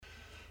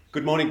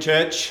Good morning,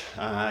 church.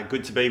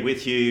 Good to be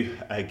with you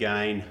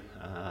again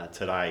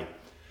today.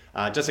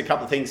 Just a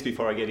couple of things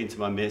before I get into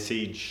my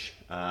message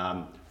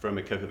from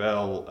a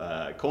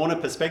Cavell Corner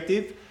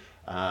perspective.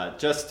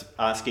 Just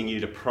asking you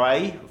to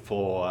pray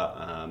for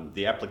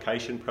the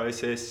application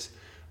process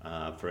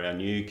for our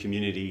new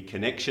community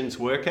connections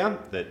worker,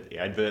 that the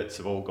adverts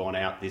have all gone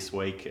out this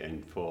week,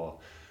 and for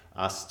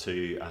us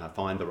to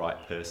find the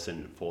right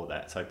person for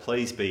that. So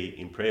please be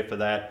in prayer for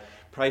that.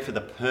 Pray for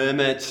the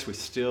permit. We're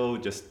still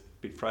just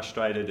bit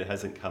frustrated it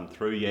hasn't come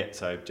through yet,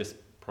 so just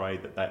pray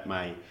that that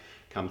may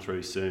come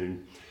through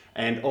soon.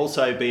 And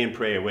also be in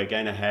prayer. We're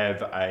going to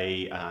have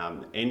a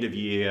end of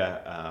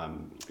year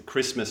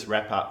Christmas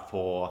wrap up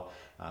for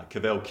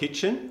Cavell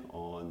Kitchen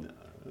on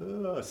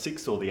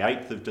 6th or the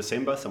 8th of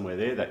December, somewhere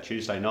there, that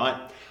Tuesday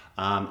night.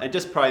 And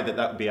just pray that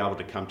that will be able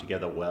to come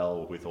together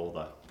well with all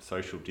the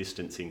social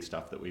distancing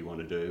stuff that we want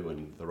to do,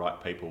 and the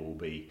right people will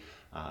be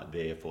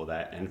there for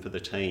that, and for the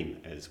team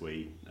as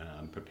we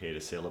prepare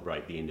to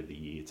celebrate the end of the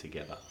year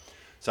together.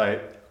 So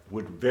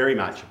would very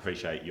much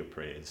appreciate your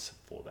prayers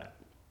for that.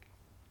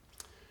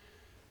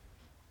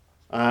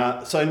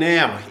 So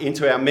now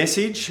into our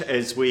message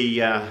as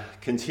we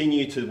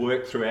continue to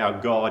work through our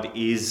God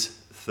is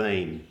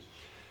theme.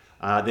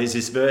 There's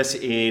this verse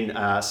in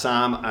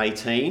Psalm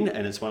 18,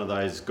 and it's one of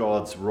those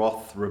God's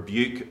wrath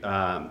rebuke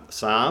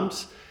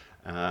psalms,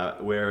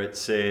 where it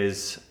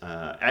says,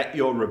 "At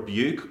your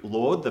rebuke,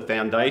 Lord, the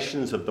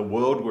foundations of the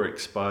world were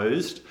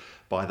exposed.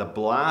 By the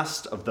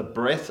blast of the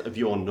breath of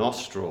your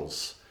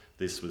nostrils,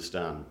 this was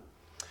done."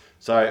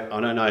 So I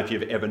don't know if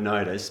you've ever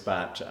noticed,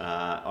 but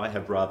I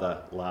have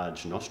rather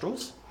large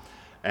nostrils.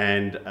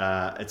 And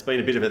it's been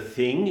a bit of a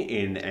thing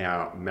in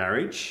our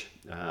marriage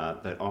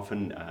that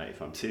often,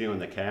 if I'm sitting on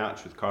the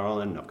couch with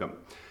Coraline, I've got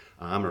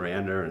my arm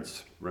around her and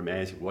it's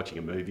romantic, watching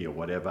a movie or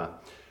whatever,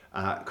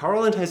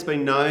 Coraline has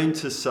been known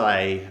to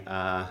say,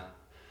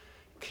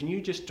 "Can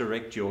you just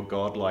direct your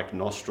godlike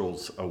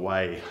nostrils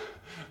away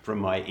from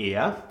my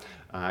ear?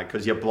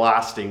 Because you're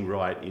blasting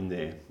right in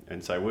there."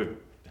 And so we've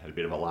had a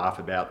bit of a laugh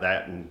about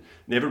that and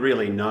never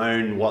really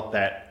known what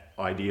that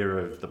idea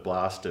of the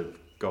blast of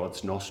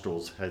God's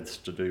nostrils has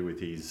to do with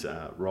his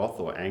wrath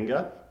or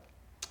anger.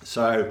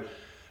 So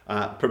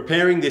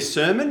preparing this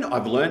sermon,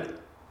 I've learnt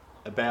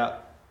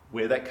about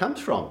where that comes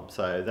from.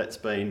 So that's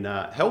been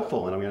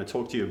helpful, and I'm going to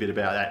talk to you a bit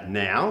about that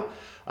now.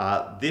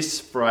 This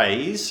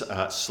phrase,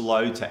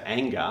 slow to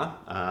anger,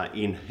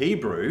 in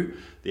Hebrew,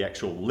 the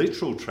actual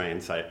literal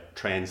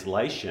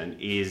translation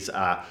is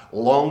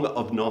long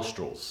of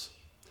nostrils.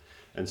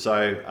 And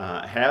so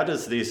how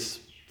does this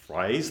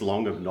phrase,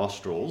 long of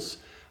nostrils,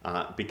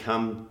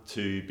 become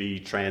to be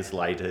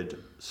translated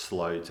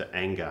slow to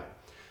anger?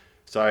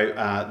 So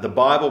the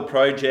Bible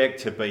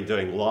Project have been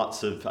doing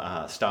lots of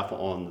stuff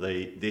on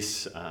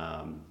this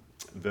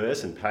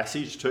verse and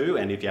passage too,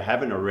 and if you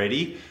haven't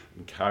already, I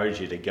encourage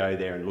you to go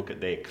there and look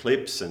at their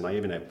clips, and they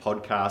even have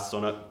podcasts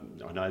on it.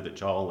 I know that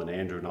Joel and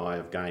Andrew and I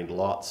have gained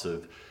lots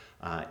of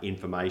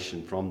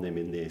information from them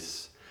in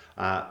this.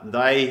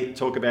 They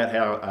talk about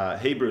how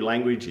Hebrew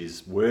language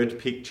is word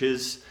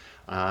pictures,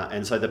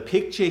 and so the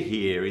picture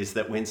here is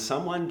that when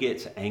someone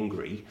gets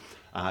angry,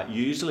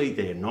 usually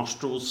their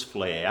nostrils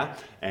flare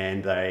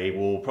and they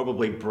will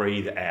probably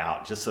breathe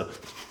out, just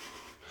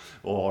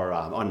or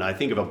I don't know,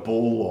 think of a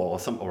bull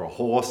or a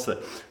horse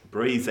that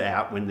breathes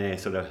out when they're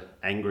sort of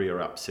angry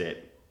or upset.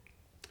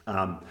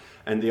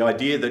 And the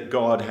idea that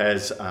God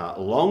has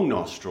long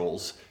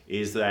nostrils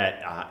is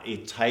that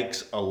it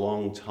takes a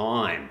long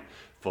time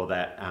for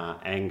that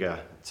anger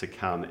to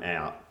come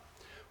out.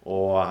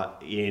 Or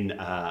in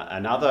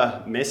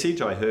another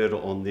message I heard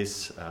on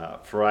this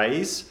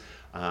phrase,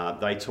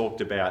 they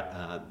talked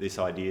about this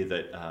idea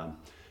that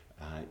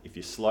if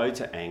you're slow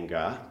to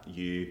anger,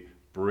 you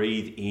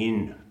breathe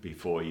in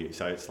before you.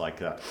 So it's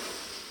like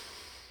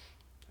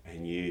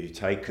and you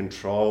take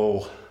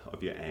control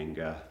of your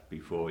anger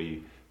before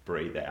you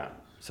breathe out.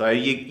 So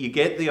you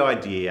get the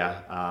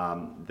idea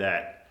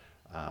that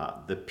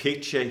the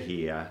picture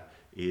here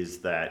is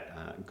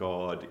that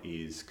God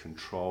is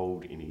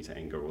controlled in his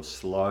anger, or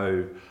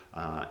slow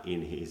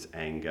in his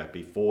anger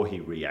before he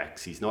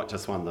reacts. He's not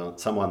just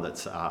someone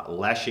that's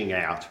lashing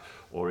out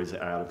or is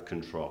out of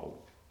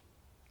control.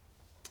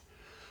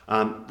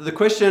 The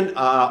question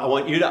I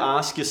want you to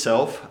ask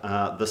yourself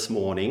this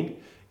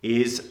morning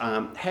is,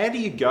 how do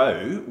you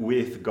go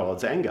with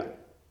God's anger?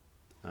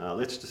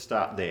 Let's just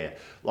start there.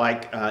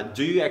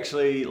 Do you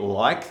actually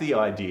like the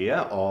idea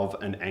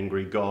of an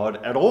angry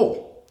God at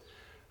all?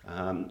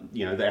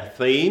 Their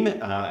theme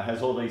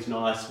has all these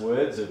nice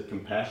words of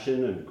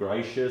compassion and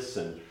gracious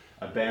and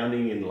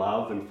abounding in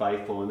love and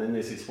faithful, and then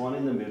there's this one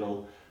in the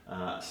middle,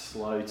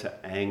 slow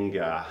to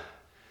anger.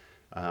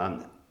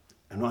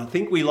 And I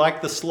think we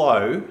like the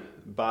slow,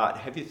 but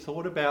have you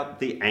thought about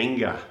the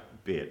anger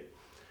bit?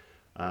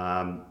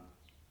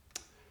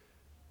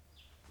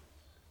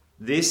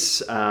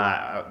 This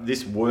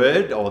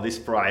word or this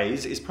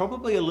phrase is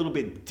probably a little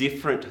bit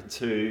different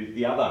to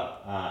the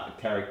other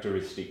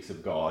characteristics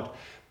of God,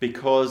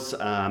 because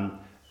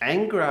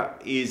anger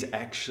is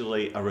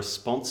actually a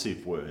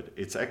responsive word.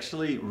 It's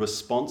actually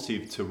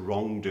responsive to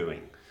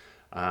wrongdoing.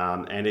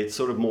 And it's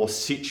sort of more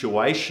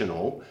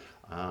situational.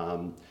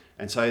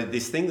 And so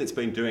this thing that's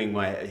been doing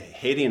my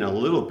head in a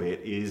little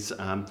bit is,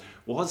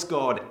 was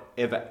God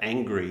ever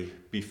angry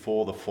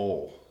before the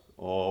fall?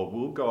 Or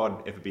will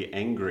God ever be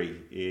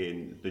angry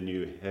in the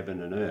new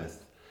heaven and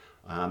earth?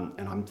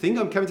 And I think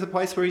I'm coming to the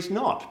place where he's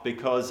not,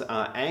 because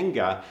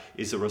anger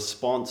is a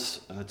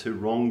response to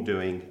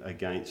wrongdoing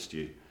against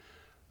you.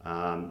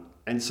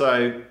 And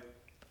so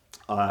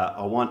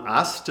I want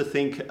us to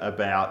think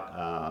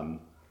about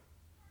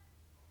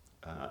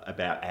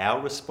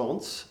our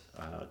response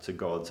to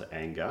God's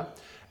anger,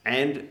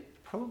 and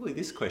probably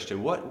this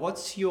question: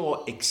 what's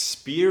your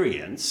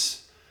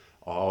experience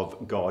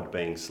of God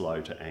being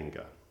slow to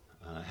anger?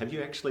 Have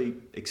you actually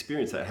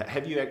experienced that?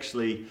 Have you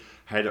actually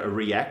had a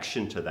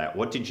reaction to that?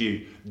 What did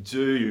you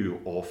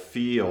do or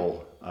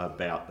feel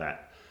about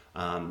that?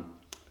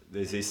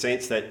 There's this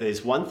sense that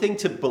there's one thing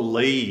to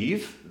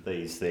believe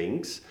these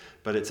things,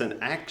 but it's an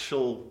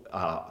actual,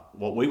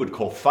 what we would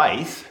call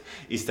faith,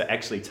 is to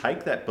actually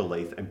take that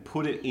belief and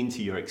put it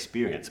into your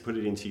experience, put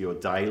it into your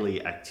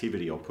daily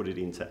activity, or put it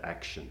into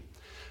action.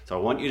 So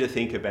I want you to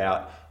think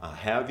about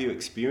how have you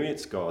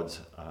experienced God's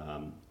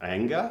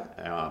anger,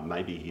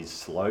 maybe his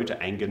slow to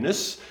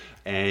angerness,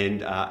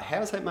 and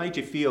how's that made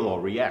you feel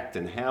or react,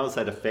 and how's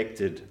that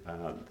affected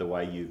the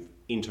way you've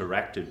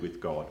interacted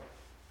with God?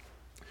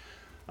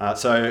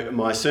 So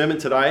my sermon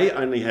today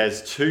only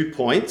has 2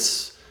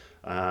 points.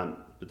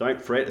 But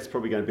don't fret, it's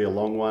probably going to be a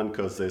long one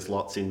because there's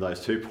lots in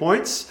those 2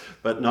 points.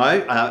 But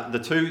no, the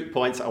 2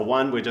 points are: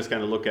 one, we're just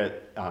going to look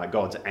at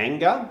God's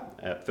anger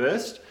at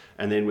first,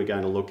 and then we're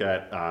going to look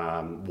at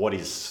what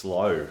is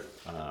slow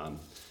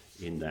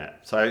in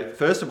that. So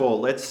first of all,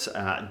 let's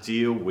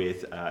deal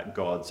with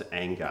God's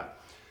anger.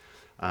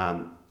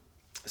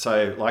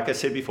 So like I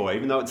said before,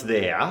 even though it's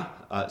there,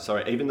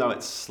 even though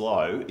it's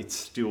slow, it's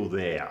still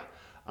there.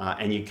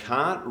 And you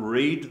can't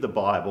read the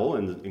Bible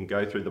and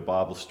go through the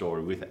Bible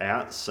story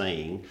without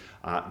seeing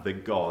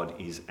that God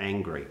is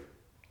angry.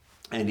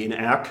 And in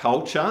our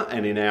culture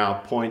and in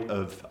our point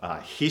of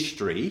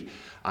history,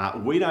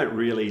 we don't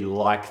really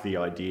like the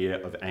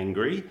idea of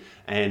angry.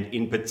 And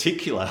in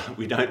particular,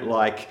 we don't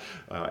like,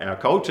 our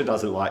culture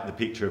doesn't like the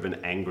picture of an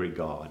angry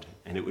God.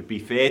 And it would be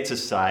fair to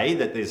say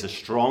that there's a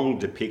strong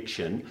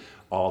depiction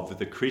of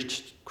the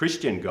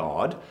Christian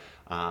God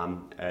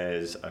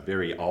as a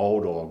very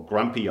old or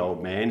grumpy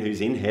old man who's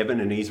in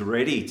heaven and he's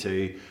ready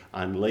to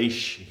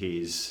unleash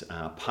his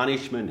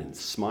punishment and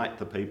smite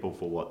the people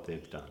for what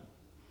they've done.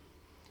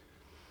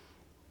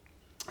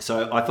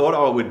 So I thought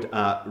I would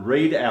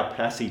read our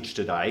passage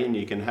today, and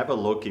you can have a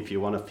look if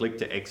you want to flick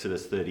to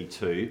Exodus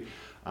 32.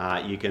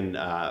 You can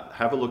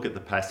have a look at the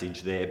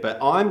passage there. But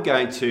I'm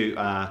going to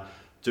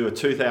do a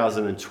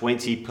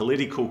 2020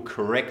 political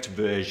correct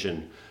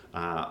version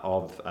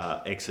of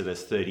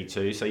Exodus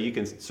 32, so you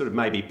can sort of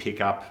maybe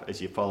pick up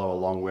as you follow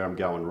along where I'm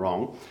going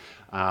wrong,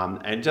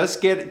 and just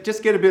get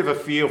a bit of a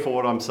feel for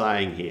what I'm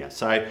saying here.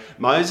 So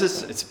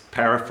Moses, it's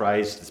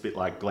paraphrased, it's a bit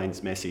like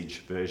Glenn's message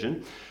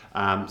version.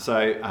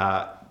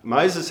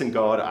 Moses and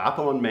God are up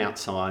on Mount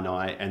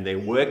Sinai, and they're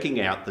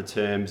working out the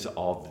terms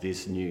of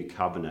this new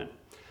covenant.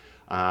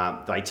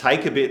 They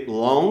take a bit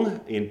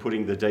long in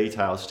putting the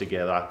details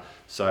together,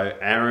 so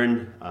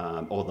Aaron,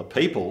 or the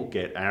people,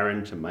 get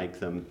Aaron to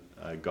make them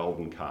a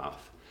golden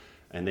calf.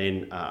 And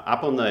then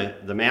up on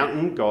the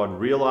mountain, God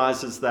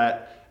realizes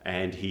that,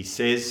 and he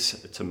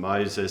says to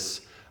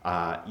Moses,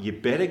 you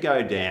better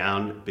go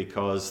down,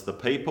 because the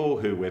people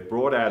who were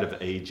brought out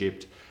of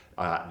Egypt,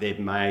 they've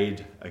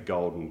made a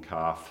golden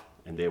calf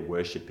and they're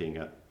worshipping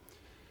it.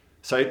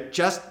 So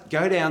just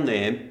go down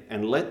there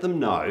and let them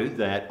know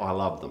that I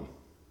love them.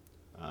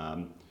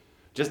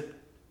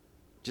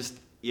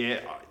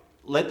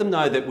 Let them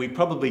know that we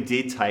probably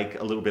did take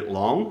a little bit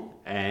long,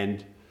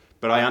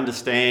 but I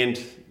understand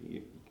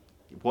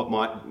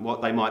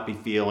what they might be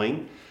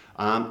feeling.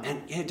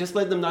 Just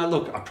let them know,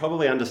 look, I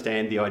probably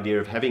understand the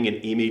idea of having an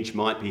image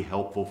might be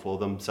helpful for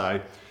them.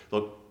 So,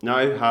 look,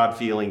 no hard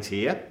feelings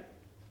here.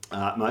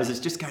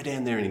 Moses, just go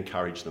down there and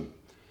encourage them.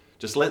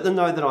 Just let them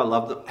know that I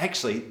love them.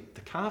 Actually,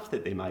 the calf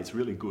that they made is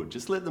really good.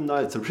 Just let them know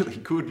it's a really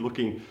good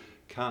looking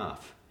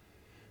calf.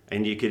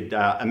 And you could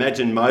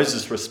imagine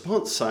Moses'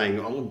 response saying,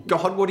 oh,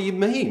 God, what do you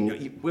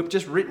mean? We've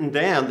just written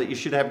down that you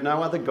should have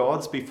no other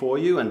gods before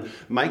you and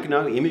make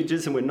no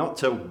images, and we're not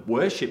to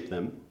worship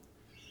them.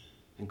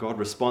 And God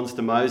responds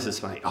to Moses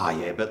saying, oh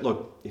yeah, but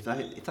look, if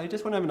they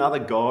just want to have another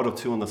god or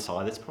two on the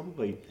side, it's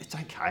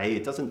okay.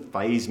 It doesn't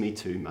faze me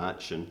too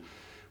much, and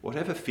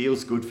whatever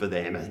feels good for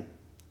them, and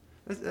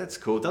that's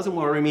cool. It doesn't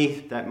worry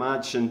me that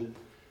much. And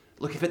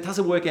look, if it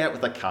doesn't work out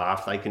with the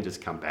calf, they can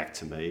just come back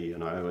to me,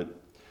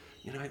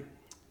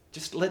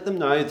 just let them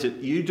know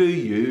that you do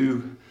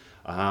you.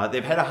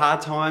 They've had a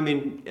hard time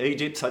in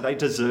Egypt, so they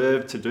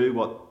deserve to do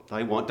what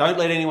they want. Don't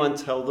let anyone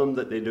tell them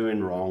that they're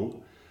doing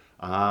wrong.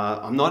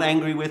 I'm not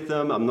angry with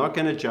them. I'm not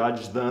going to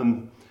judge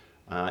them.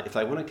 If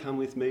they want to come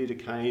with me to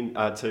Canaan,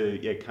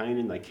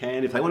 they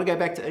can. If they want to go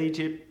back to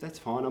Egypt, that's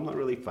fine. I'm not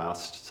really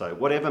fussed. So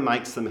whatever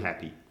makes them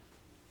happy.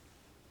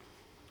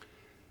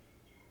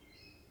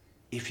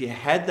 If you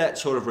had that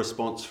sort of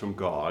response from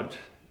God,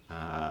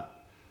 I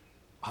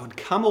would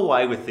come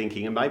away with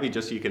thinking, and maybe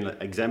just you can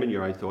examine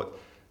your own thought,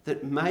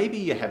 that maybe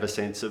you have a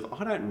sense of,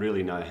 I don't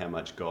really know how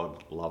much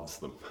God loves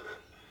them.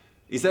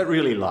 Is that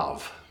really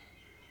love?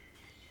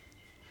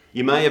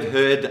 You may have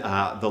heard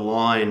the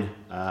line,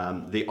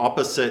 the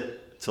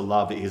opposite to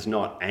love is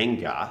not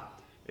anger,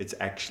 it's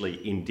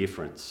actually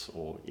indifference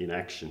or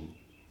inaction.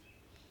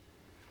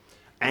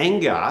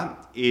 Anger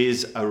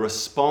is a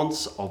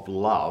response of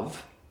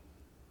love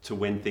to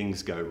when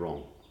things go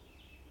wrong.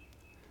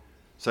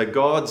 So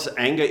God's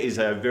anger is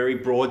a very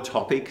broad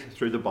topic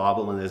through the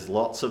Bible, and there's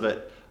lots of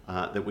it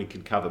that we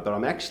could cover. But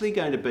I'm actually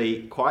going to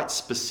be quite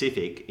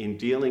specific in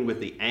dealing with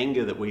the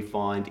anger that we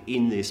find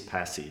in this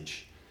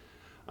passage.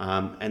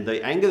 And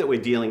the anger that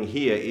we're dealing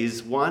here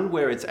is one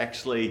where it's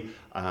actually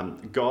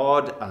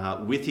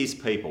God with his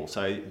people.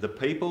 So the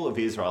people of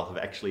Israel have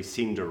actually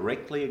sinned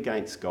directly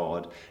against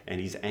God,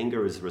 and his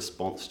anger is a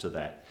response to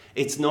that.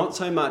 It's not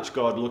so much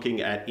God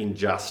looking at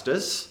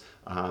injustice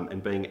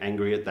and being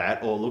angry at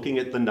that, or looking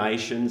at the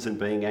nations and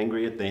being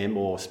angry at them,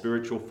 or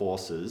spiritual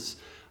forces,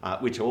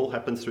 which all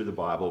happens through the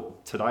Bible.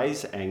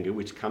 Today's anger,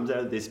 which comes out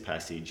of this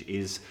passage,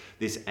 is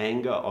this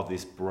anger of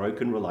this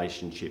broken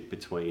relationship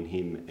between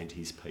him and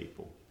his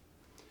people.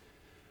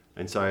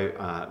 And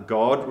so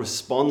God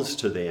responds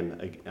to them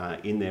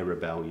in their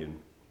rebellion.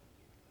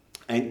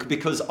 And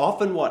because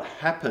often what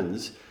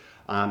happens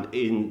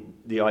in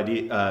the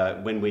idea,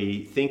 when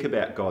we think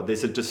about God,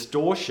 there's a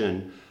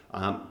distortion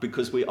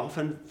because we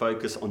often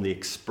focus on the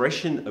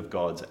expression of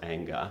God's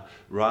anger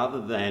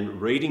rather than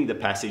reading the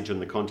passage in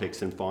the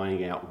context and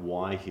finding out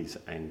why he's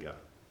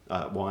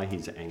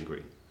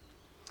angry.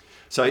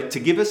 So to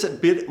give us a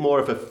bit more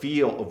of a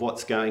feel of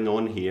what's going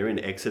on here in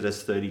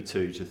Exodus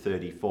 32 to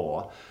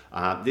 34,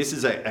 this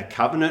is a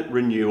covenant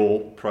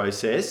renewal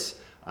process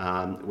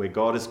where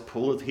God has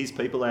pulled his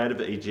people out of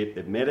Egypt.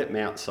 They've met at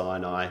Mount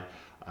Sinai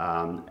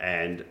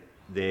and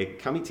they're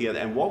coming together.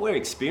 And what we're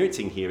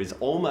experiencing here is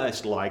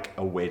almost like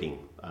a wedding.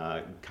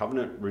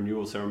 Covenant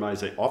renewal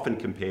ceremonies are often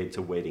compared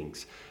to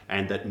weddings.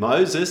 And that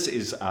Moses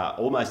is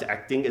almost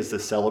acting as the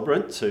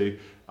celebrant to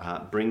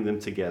bring them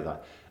together.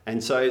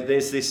 And so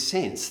there's this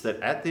sense that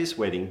at this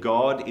wedding,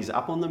 God is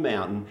up on the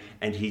mountain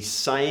and he's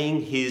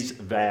saying his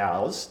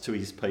vows to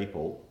his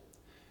people.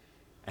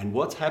 And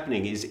what's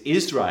happening is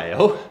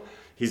Israel,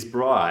 his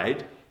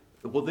bride,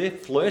 well, they're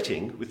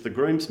flirting with the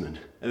groomsmen.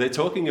 And they're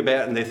talking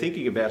about and they're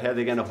thinking about how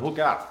they're going to hook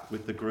up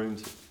with the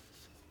groomsmen.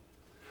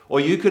 Or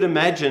you could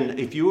imagine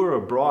if you were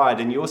a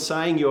bride and you're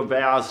saying your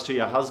vows to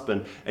your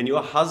husband and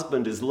your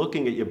husband is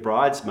looking at your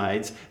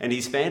bridesmaids and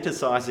he's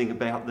fantasizing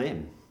about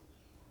them.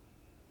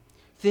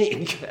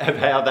 Think of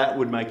how that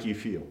would make you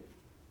feel.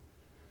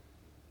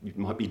 You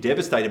might be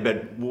devastated,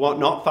 but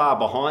not far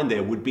behind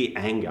there would be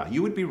anger.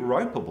 You would be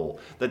ropeable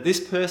that this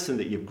person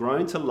that you've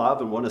grown to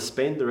love and want to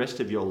spend the rest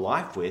of your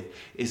life with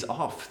is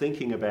off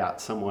thinking about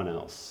someone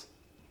else.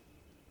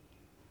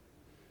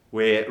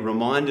 We're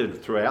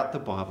reminded throughout the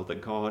Bible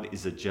that God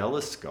is a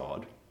jealous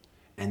God,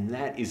 and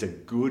that is a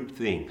good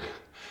thing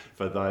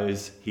for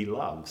those he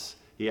loves.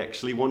 He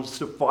actually wants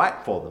to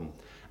fight for them.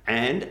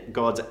 And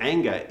God's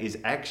anger is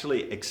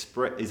actually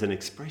is an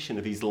expression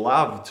of his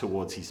love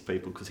towards his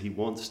people because he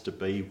wants to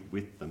be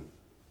with them.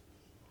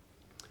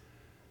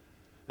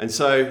 And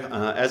so,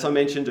 as I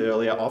mentioned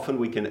earlier, often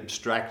we can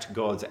abstract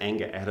God's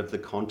anger out of the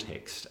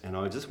context. And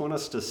I just want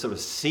us to sort of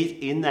sit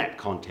in that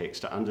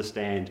context to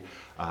understand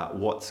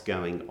what's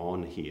going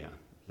on here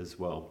as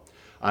well.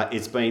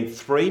 It's been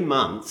 3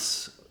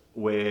 months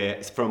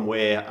from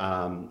where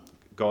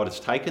God has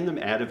taken them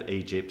out of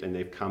Egypt and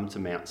they've come to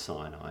Mount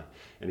Sinai.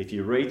 And if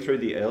you read through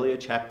the earlier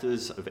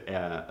chapters of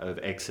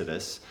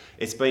Exodus,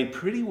 it's been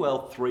pretty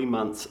well 3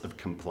 months of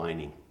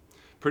complaining.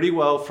 Pretty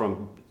well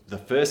from the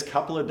first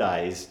couple of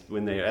days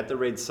when they're at the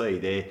Red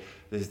Sea,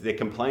 they're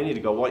complaining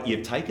to God, what,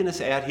 you've taken us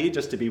out here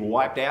just to be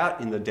wiped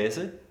out in the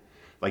desert?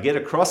 They get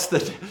across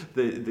the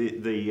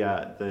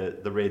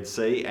Red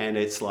Sea and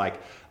it's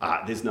like,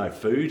 there's no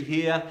food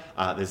here,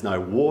 there's no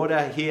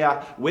water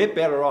here, we're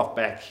better off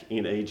back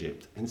in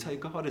Egypt. And so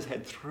God has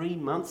had 3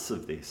 months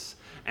of this.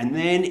 And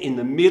then in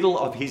the middle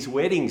of his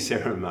wedding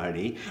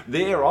ceremony,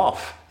 they're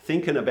off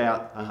thinking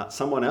about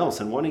someone else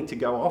and wanting to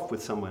go off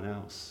with someone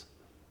else.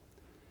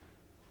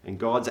 And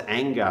God's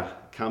anger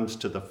comes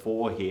to the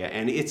fore here.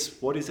 And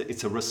what is it?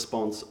 It's a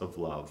response of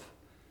love.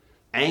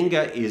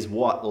 Anger is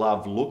what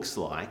love looks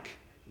like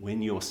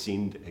when you're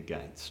sinned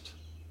against.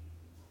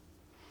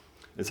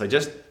 And so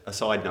just a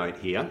side note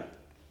here,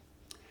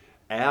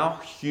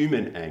 our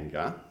human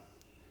anger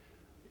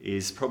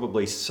is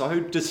probably so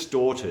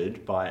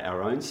distorted by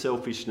our own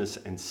selfishness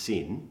and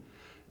sin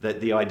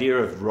that the idea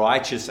of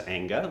righteous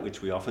anger,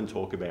 which we often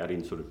talk about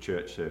in sort of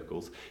church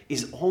circles,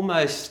 is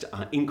almost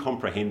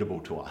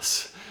incomprehensible to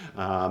us.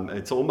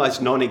 It's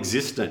almost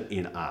non-existent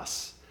in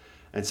us.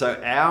 And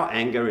so our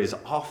anger is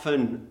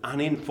often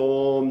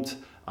uninformed,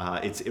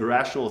 It's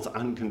irrational, it's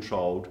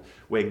uncontrolled,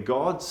 where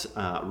God's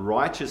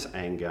righteous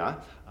anger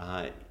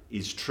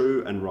is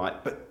true and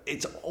right, but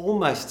it's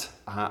almost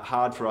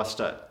hard for us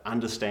to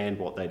understand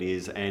what that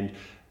is, and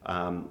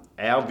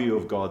our view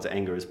of God's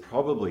anger is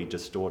probably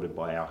distorted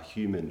by our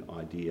human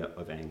idea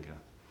of anger.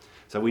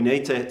 So we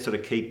need to sort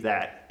of keep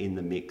that in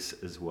the mix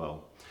as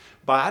well.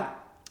 But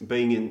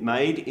being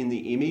made in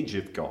the image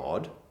of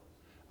God,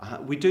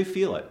 we do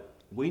feel it.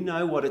 We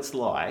know what it's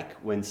like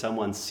when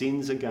someone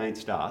sins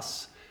against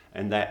us,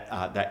 and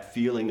that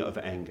feeling of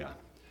anger.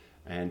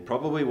 And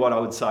probably what I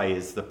would say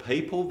is the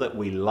people that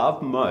we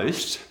love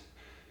most,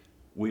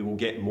 we will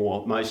get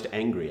most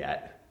angry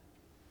at.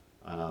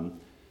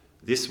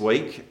 This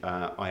week,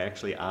 I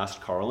actually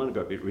asked Coraline, it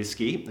got a bit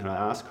risky, and I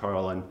asked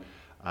Coraline,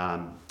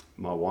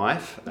 my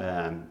wife,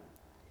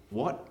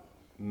 what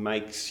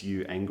makes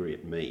you angry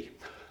at me?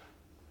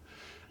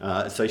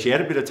 So she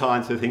had a bit of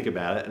time to think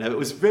about it, and it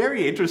was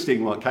very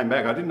interesting what came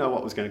back. I didn't know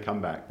what was going to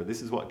come back, but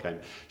this is what came.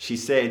 She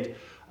said,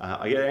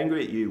 I get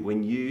angry at you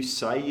when you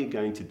say you're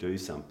going to do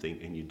something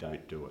and you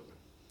don't do it.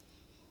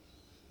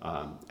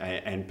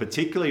 And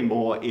particularly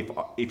more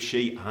if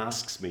she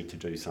asks me to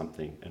do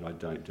something and I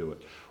don't do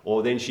it.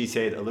 Or then she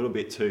said a little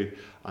bit too,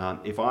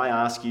 if I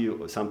ask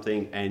you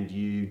something and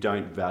you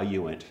don't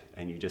value it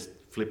and you just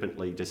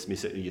flippantly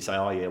dismiss it and you say,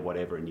 oh yeah,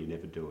 whatever, and you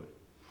never do it.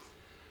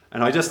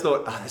 And I just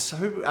thought,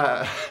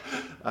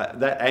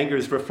 that anger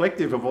is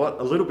reflective of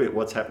a little bit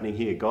what's happening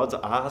here. God's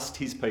asked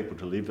his people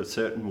to live a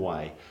certain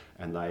way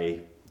and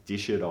they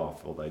dish it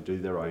off or they do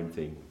their own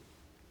thing.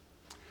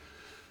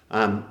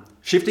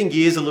 Shifting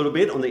gears a little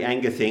bit on the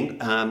anger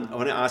thing, I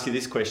want to ask you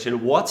this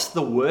question. What's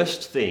the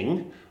worst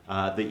thing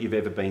that you've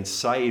ever been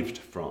saved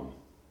from?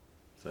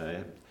 So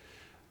if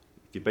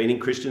you've been in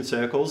Christian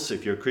circles,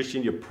 if you're a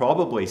Christian, you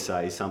probably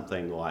say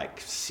something like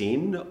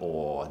sin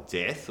or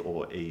death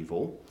or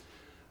evil.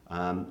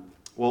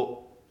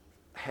 Well,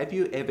 have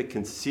you ever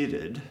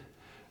considered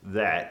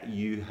that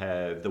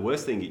the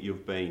worst thing that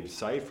you've been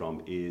saved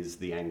from is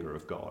the anger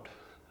of God?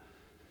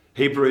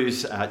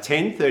 Hebrews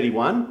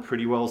 10:31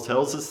 pretty well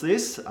tells us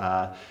this.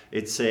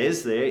 It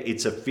says there,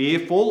 it's a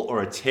fearful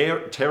or a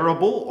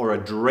terrible or a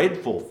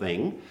dreadful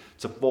thing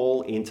to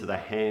fall into the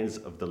hands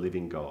of the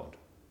living God.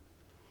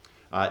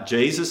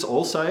 Jesus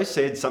also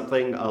said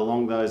something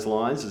along those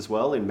lines as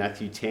well in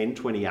Matthew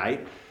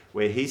 10:28,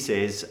 where he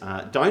says,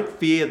 don't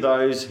fear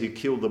those who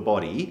kill the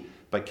body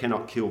but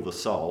cannot kill the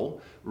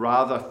soul.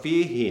 Rather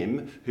fear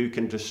him who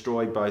can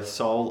destroy both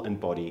soul and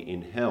body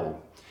in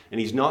hell. And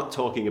he's not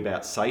talking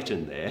about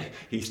Satan there.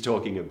 He's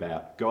talking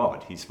about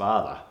God, his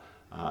Father,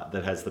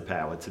 that has the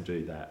power to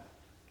do that.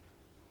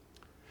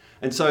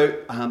 And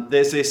so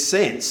there's this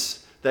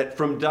sense that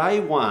from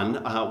day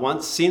one,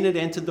 once sin had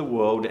entered the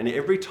world, and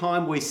every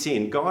time we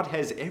sin, God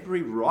has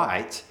every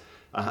right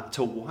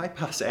to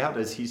wipe us out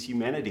as his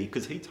humanity,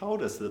 because he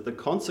told us that the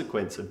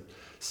consequence of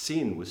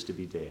sin was to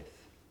be death.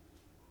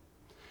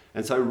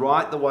 And so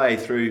right the way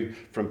through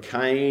from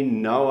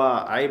Cain,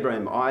 Noah,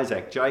 Abraham,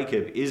 Isaac,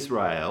 Jacob,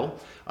 Israel,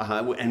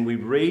 and we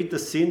read the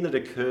sin that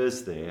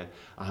occurs there,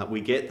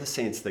 we get the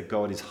sense that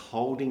God is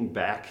holding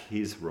back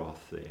his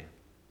wrath there.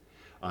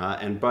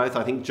 And both,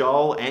 I think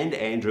Joel and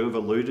Andrew have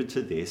alluded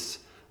to this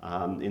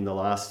in the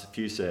last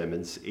few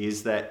sermons,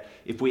 is that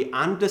if we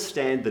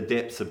understand the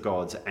depths of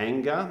God's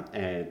anger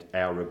and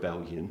our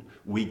rebellion,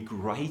 we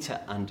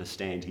greater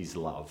understand his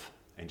love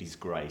and his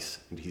grace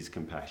and his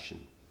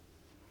compassion.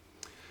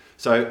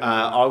 So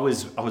I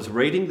was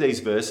reading these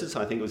verses.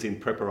 I think it was in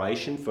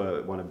preparation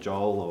for one of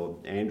Joel or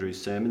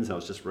Andrew's sermons. I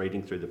was just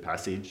reading through the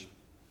passage.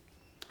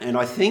 And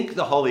I think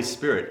the Holy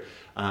Spirit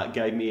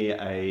gave me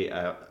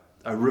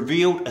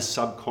revealed a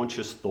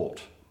subconscious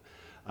thought.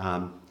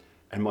 And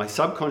my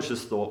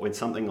subconscious thought went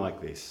something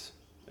like this.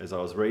 As I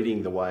was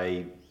reading the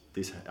way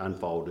this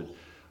unfolded,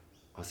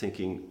 I was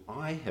thinking,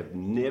 I have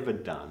never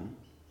done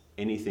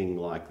anything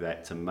like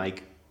that to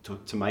make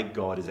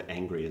God as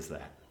angry as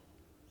that.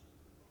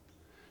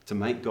 To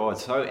make God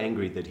so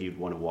angry that he would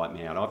want to wipe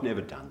me out. I've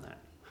never done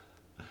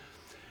that.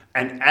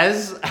 And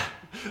as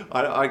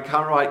I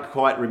can't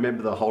quite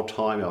remember the whole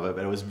time of it,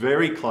 but it was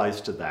very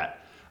close to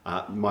that.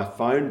 My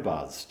phone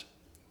buzzed,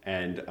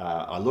 and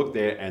I looked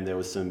there, and there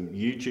was some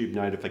YouTube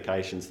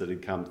notifications that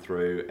had come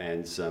through,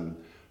 and some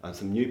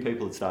new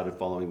people had started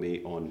following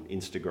me on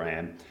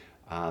Instagram,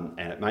 and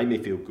it made me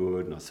feel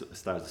good, and I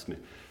started to smile.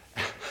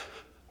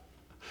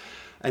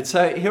 And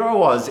so here I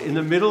was in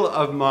the middle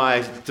of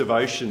my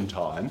devotion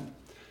time,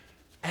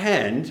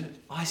 and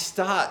I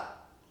start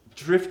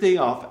drifting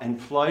off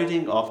and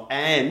floating off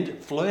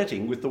and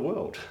flirting with the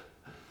world.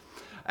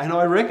 And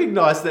I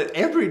recognise that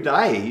every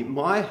day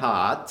my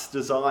heart's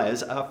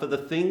desires are for the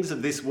things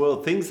of this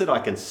world, things that I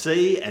can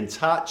see and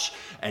touch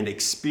and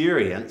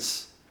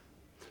experience,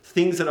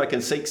 things that I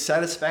can seek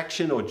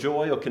satisfaction or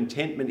joy or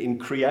contentment in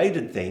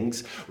created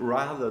things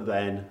rather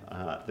than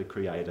the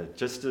Creator.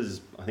 Just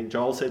as I think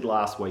Joel said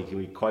last week, and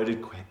we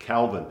quoted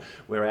Calvin,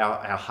 where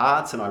our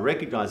hearts, and I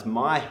recognise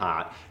my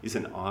heart, is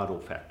an idol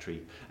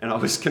factory. And I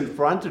was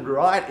confronted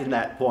right in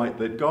that point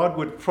that God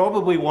would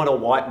probably want to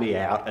wipe me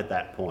out at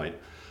that point.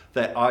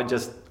 That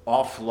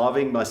off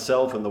loving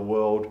myself and the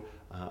world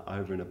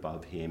over and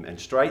above him. And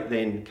straight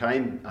then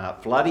came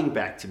flooding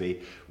back to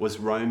me was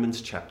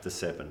Romans chapter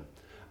 7.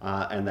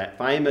 And that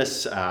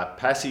famous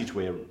passage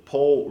where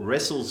Paul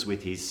wrestles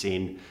with his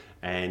sin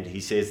and he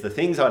says, the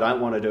things I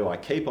don't want to do, I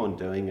keep on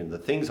doing, and the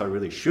things I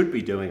really should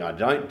be doing, I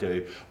don't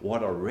do.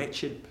 What a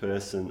wretched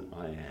person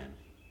I am.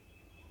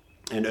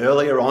 And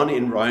earlier on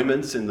in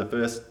Romans, in the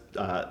first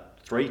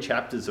 3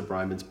 chapters of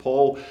Romans,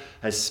 Paul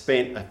has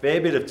spent a fair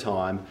bit of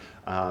time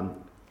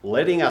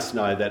letting us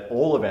know that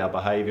all of our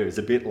behaviour is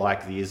a bit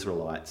like the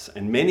Israelites.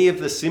 And many of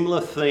the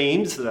similar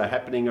themes that are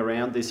happening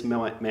around this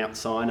Mount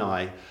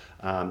Sinai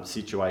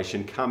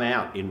situation come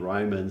out in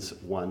Romans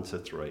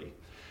 1-3.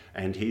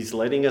 And he's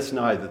letting us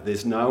know that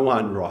there's no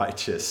one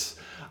righteous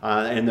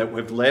and that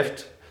we've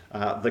left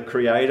the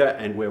Creator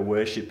and we're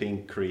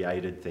worshipping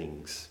created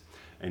things.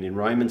 And in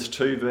Romans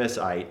 2 verse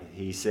 8,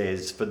 he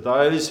says, for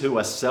those who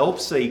are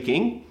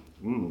self-seeking,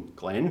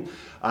 Glenn,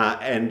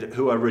 and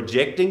who are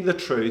rejecting the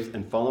truth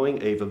and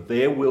following evil,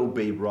 there will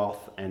be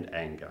wrath and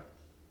anger.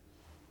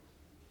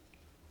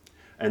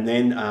 And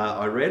then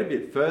I read a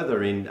bit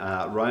further in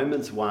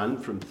Romans 1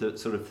 from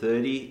sort of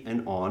 30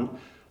 and on,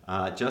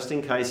 just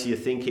in case you're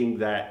thinking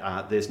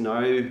that there's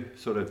no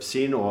sort of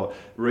sin or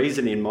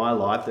reason in my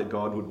life that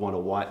God would want to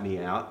wipe me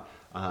out.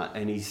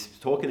 And he's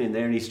talking in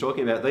there and he's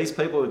talking about these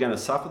people who are going to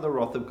suffer the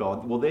wrath of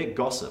God. Well, they're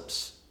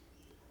gossips.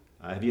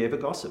 Have you ever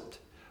gossiped?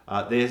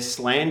 They're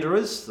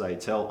slanderers. They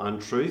tell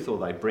untruth or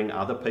they bring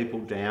other people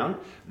down.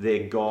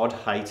 They're God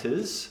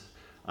haters.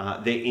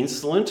 They're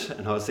insolent.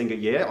 And I was thinking,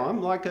 yeah,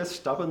 I'm like a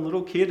stubborn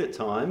little kid at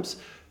times.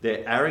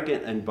 They're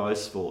arrogant and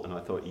boastful. And I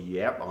thought,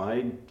 yep,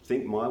 I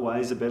think my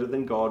ways are better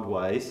than God's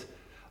ways.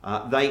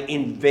 They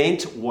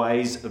invent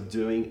ways of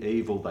doing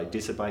evil. They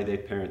disobey their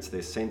parents.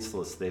 They're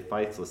senseless. They're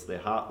faithless. They're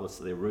heartless.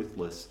 They're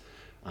ruthless.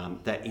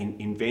 That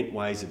invent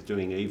ways of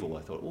doing evil.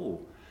 I thought, oh.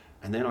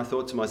 And then I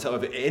thought to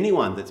myself,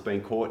 anyone that's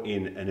been caught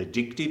in an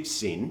addictive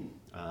sin,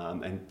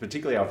 and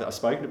particularly I've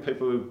spoken to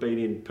people who've been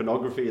in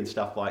pornography and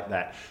stuff like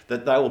that,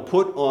 that they will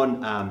put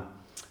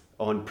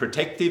on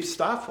protective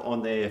stuff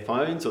on their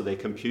phones or their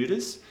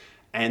computers,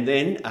 and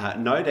then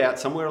no doubt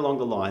somewhere along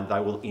the line they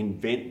will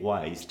invent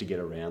ways to get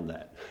around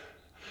that.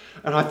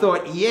 And I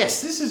thought,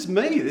 yes, this is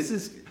me.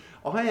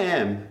 I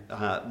am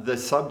the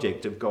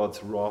subject of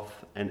God's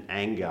wrath and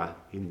anger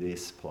in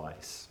this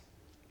place.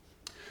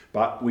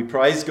 But we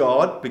praise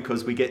God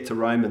because we get to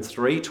Romans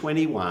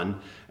 3:21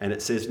 and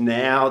it says,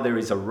 now there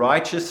is a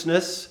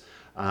righteousness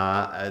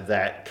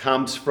that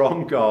comes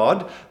from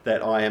God,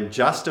 that I am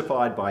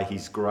justified by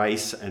his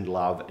grace and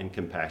love and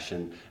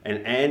compassion.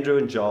 And Andrew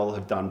and Joel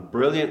have done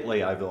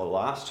brilliantly over the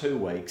last 2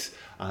 weeks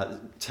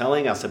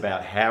telling us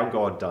about how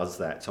God does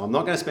that. So I'm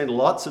not going to spend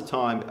lots of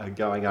time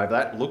going over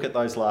that. Look at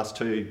those last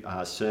 2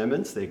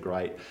 sermons, they're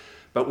great.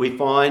 But we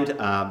find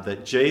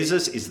that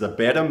Jesus is the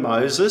better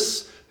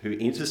Moses who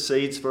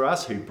intercedes for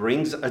us, who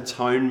brings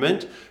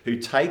atonement, who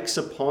takes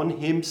upon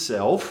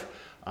himself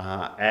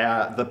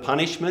the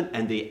punishment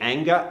and the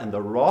anger and the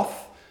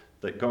wrath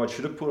that God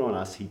should have put on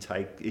us. He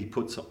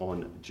puts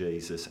on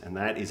Jesus, and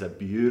that is a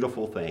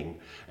beautiful thing,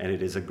 and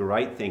it is a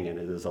great thing, and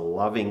it is a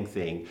loving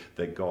thing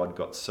that God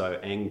got so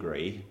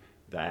angry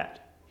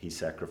that he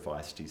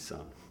sacrificed his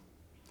son,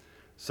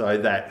 so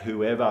that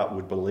whoever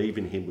would believe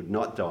in him would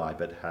not die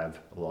but have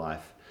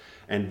life.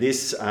 And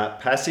this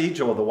passage,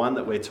 or the one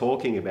that we're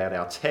talking about,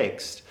 our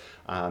text,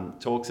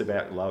 talks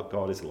about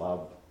God is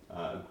love,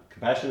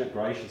 compassionate,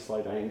 gracious,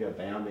 slow to anger,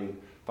 abounding,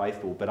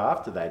 faithful. But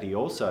after that, he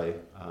also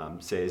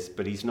says,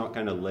 but he's not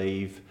going to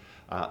leave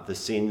the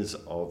sins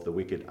of the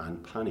wicked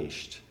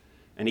unpunished.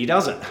 And he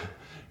doesn't.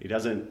 He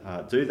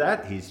doesn't do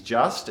that. He's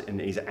just,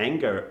 and he's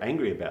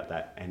angry about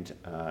that. And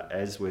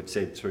as we've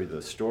said through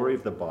the story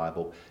of the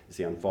Bible, as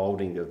the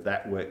unfolding of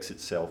that works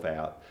itself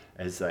out,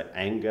 as that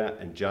anger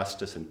and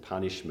justice and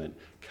punishment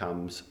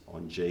comes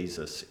on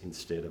Jesus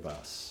instead of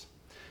us.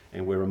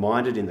 And we're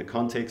reminded in the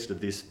context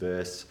of this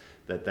verse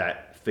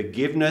that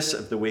forgiveness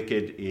of the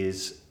wicked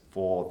is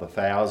for the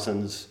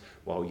thousands,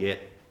 while yet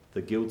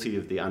the guilty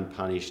of the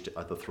unpunished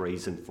are the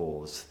 3s and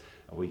 4s.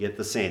 And we get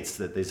the sense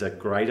that there's a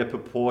greater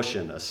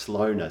proportion, a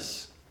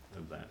slowness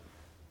of that.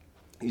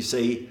 You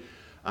see,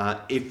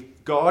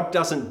 if God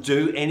doesn't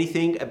do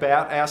anything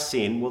about our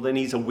sin, well, then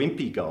he's a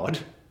wimpy God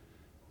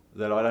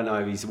that I don't know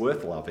if he's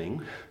worth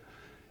loving.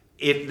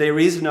 If there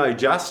is no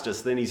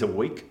justice, then he's a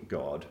weak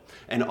God.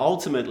 And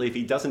ultimately, if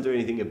he doesn't do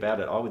anything about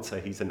it, I would say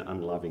he's an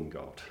unloving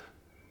God.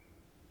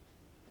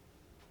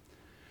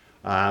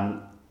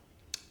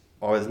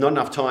 There's not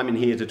enough time in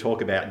here to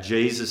talk about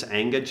Jesus'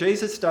 anger.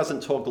 Jesus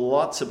doesn't talk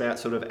lots about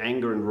sort of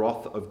anger and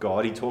wrath of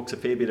God. He talks a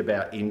fair bit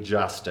about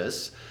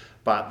injustice.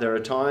 But there are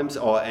times,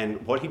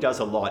 and what he does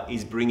a lot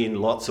is bring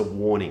in lots of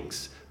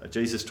warnings.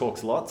 Jesus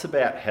talks lots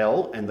about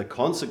hell and the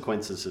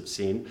consequences of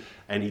sin,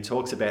 and he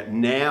talks about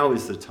now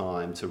is the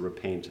time to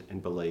repent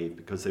and believe,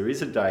 because there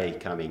is a day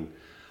coming,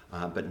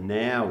 but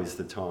now is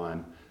the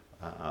time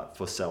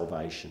for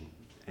salvation,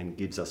 and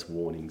gives us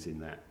warnings in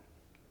that.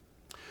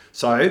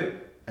 So,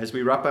 as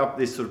we wrap up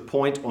this sort of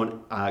point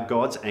on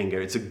God's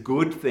anger, it's a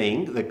good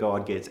thing that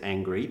God gets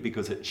angry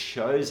because it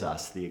shows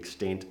us the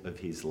extent of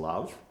his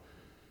love.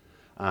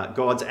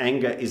 God's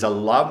anger is a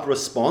love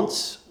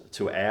response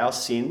to our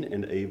sin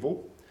and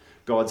evil.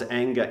 God's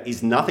anger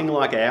is nothing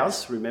like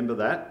ours, remember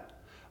that,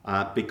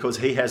 because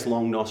he has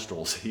long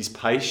nostrils. He's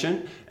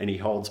patient and he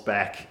holds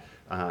back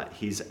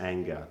his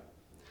anger.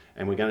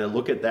 And we're going to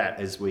look at that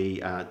as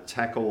we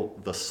tackle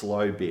the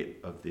slow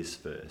bit of this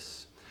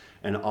verse.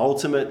 And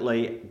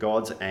ultimately,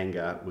 God's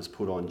anger was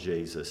put on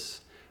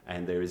Jesus.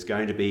 And there is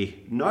going to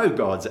be no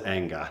God's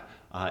anger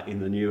in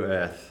the new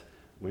earth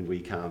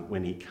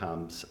when he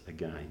comes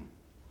again.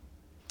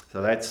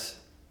 So that's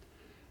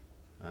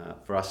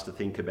for us to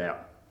think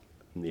about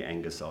from the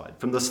anger side.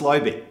 From the slow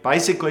bit,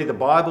 basically the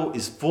Bible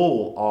is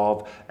full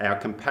of our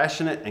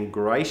compassionate and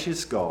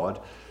gracious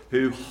God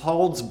who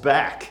holds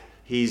back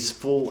his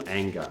full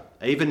anger.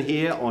 Even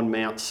here on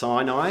Mount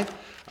Sinai,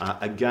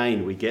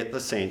 again, we get the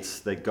sense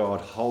that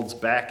God holds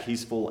back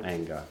his full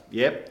anger.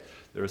 Yep,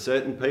 there are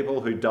certain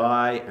people who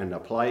die and a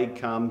plague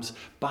comes,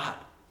 but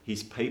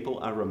his people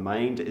are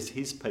remained as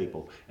his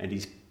people, and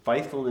his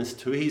faithfulness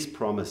to his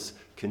promise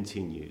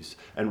continues.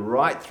 And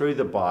right through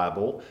the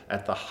Bible,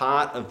 at the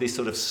heart of this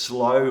sort of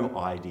slow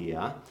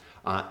idea,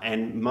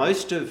 and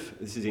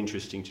this is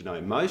interesting to know,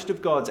 most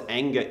of God's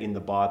anger in the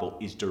Bible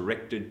is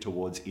directed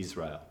towards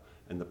Israel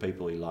and the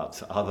people he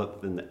loves, other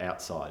than the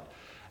outside.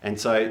 And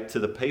so to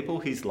the people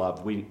he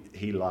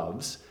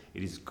loves,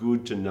 it is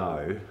good to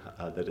know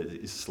that it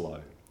is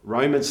slow.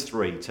 Romans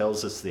 3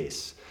 tells us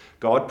this: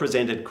 God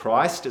presented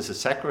Christ as a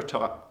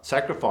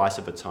sacrifice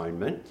of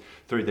atonement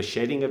through the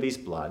shedding of his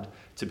blood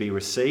to be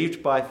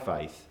received by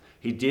faith.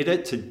 He did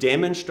it to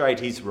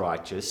demonstrate his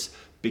righteousness,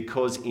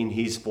 because in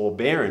his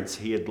forbearance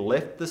he had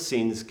left the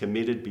sins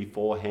committed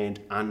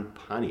beforehand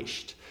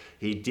unpunished.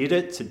 He did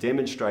it to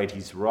demonstrate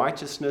his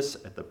righteousness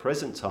at the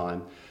present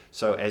time,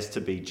 so as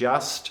to be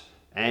just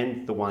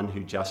and the one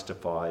who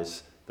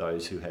justifies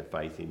those who have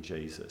faith in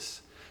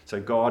Jesus.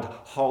 So God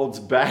holds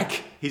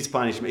back his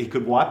punishment. He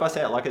could wipe us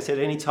out, like I said,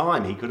 any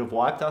time. He could have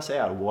wiped us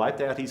out,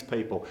 wiped out his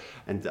people,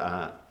 and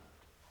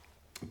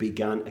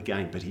begun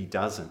again, but he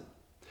doesn't.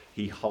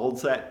 He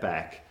holds that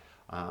back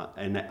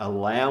and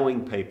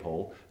allowing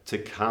people to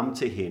come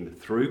to him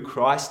through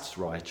Christ's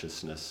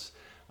righteousness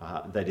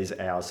that is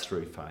ours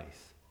through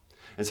faith.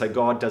 And so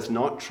God does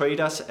not treat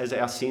us as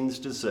our sins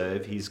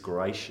deserve. He's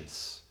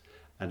gracious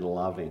and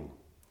loving.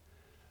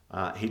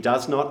 He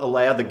does not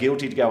allow the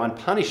guilty to go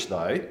unpunished,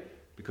 though,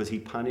 because he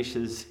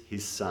punishes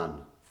his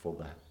son for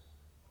that.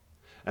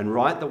 And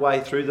right the way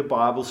through the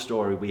Bible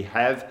story, we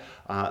have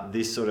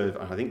this sort of,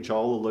 I think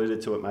Joel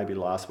alluded to it maybe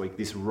last week,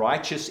 this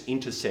righteous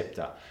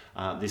interceptor,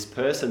 this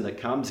person that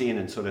comes in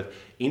and sort of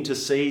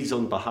intercedes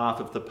on behalf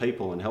of the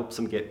people and helps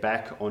them get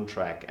back on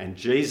track. And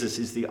Jesus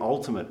is the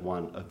ultimate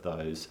one of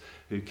those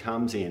who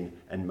comes in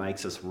and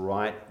makes us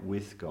right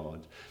with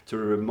God, to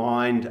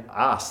remind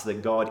us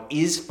that God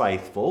is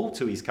faithful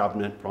to his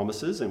covenant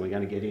promises, and we're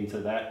going to get into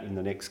that in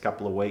the next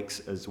couple of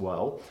weeks as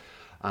well.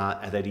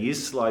 That he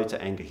is slow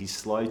to anger, he's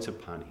slow to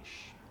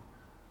punish.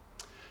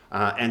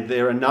 And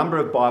there are a number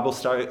of Bible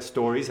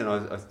stories, and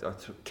I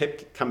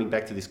kept coming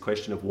back to this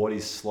question of what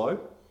is slow.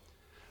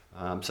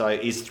 So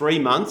is 3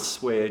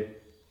 months where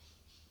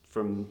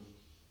from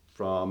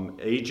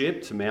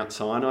Egypt to Mount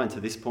Sinai and to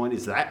this point,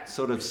 is that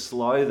sort of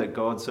slow that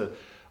God's...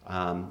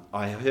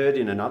 I heard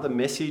in another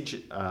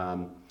message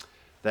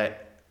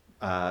that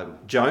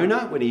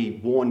Jonah, when he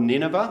warned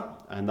Nineveh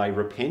and they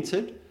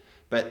repented,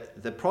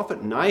 but the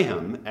prophet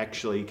Nahum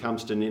actually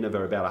comes to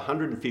Nineveh about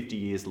 150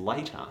 years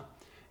later,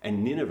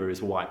 and Nineveh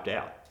is wiped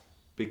out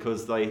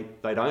because they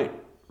don't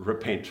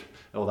repent,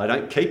 or they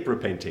don't keep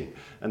repenting,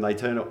 and they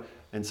turn up.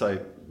 And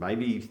so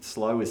maybe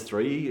slow is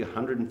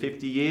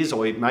 350 years,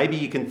 or maybe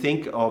you can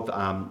think of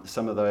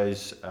some of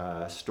those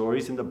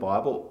stories in the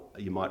Bible.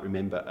 You might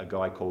remember a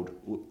guy called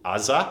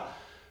Uzzah.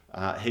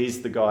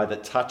 He's the guy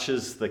that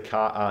touches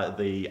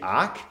the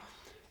ark,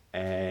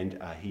 and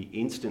he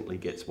instantly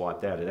gets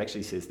wiped out. It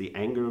actually says the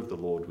anger of the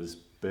Lord was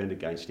burned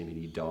against him and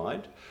he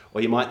died. Or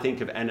you might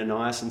think of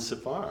Ananias and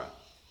Sapphira.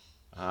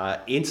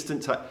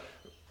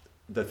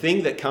 The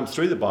thing that comes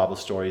through the Bible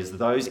story is that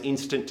those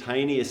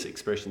instantaneous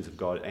expressions of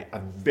God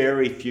are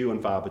very few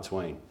and far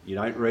between. You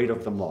don't read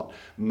of them a lot.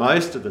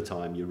 Most of the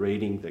time you're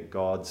reading that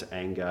God's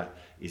anger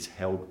is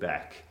held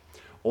back.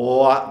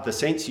 Or the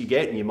sense you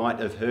get, and you might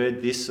have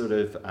heard this sort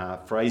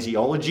of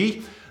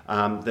phraseology,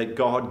 that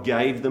God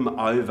gave them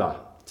over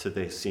to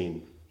their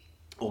sin,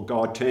 or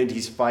God turned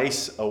his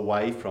face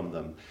away from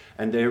them.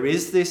 And there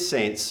is this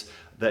sense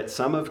that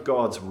some of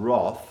God's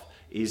wrath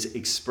is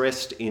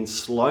expressed in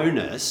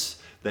slowness,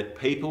 that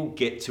people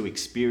get to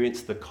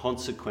experience the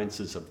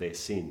consequences of their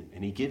sin,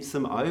 and he gives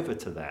them over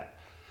to that.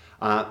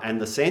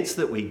 And the sense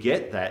that we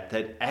get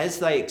that as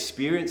they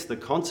experience the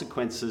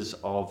consequences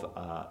of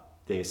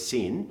their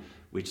sin,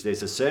 which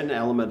there's a certain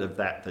element of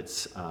that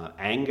that's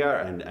anger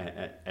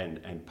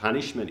and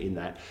punishment in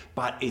that,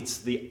 but it's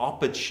the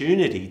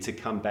opportunity to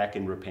come back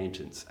in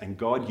repentance. And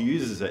God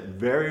uses it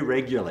very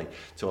regularly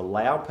to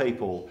allow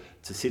people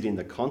to sit in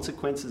the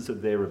consequences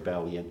of their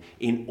rebellion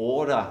in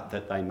order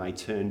that they may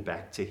turn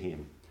back to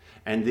him.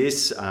 And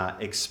this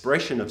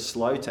expression of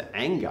slow to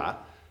anger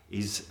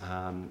is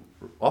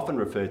often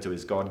referred to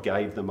as God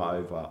gave them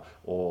over,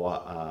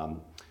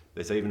 or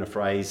there's even a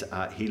phrase,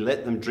 he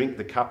let them drink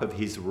the cup of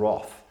his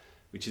wrath,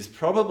 which is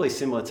probably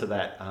similar to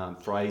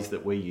that phrase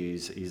that we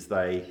use, is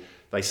they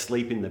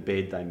sleep in the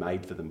bed they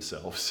made for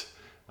themselves.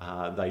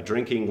 They're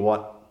drinking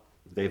what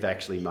they've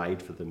actually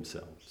made for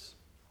themselves.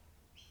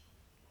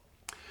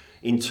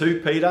 In 2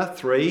 Peter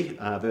 3,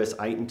 verse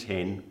 8 and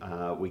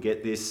 10, we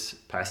get this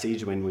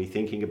passage when we're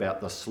thinking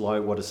about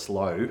what is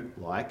slow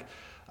like.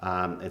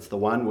 It's the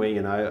one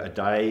where, a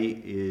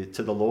day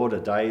to the Lord, a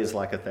day is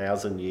like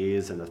 1,000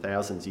 years, and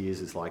 1,000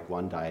 years is like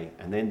one day.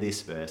 And then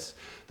this verse,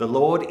 the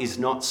Lord is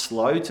not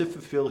slow to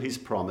fulfill his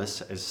promise,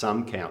 as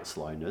some count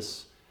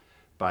slowness,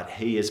 but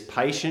he is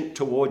patient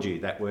toward you.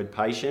 That word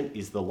patient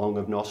is the long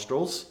of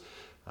nostrils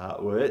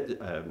word,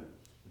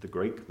 the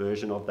Greek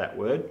version of that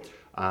word.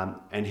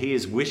 And he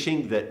is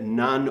wishing that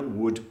none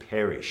would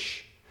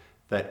perish,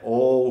 that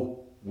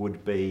all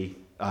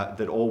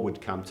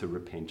would come to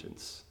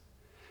repentance.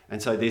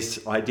 And so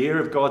this idea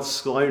of God's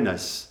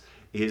slowness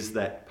is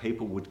that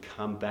people would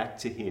come back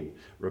to him,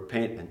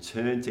 repent and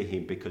turn to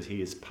him, because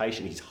he is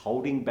patient. He's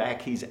holding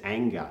back his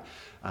anger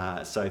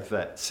so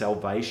that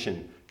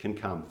salvation can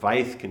come,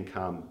 faith can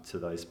come to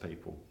those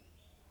people.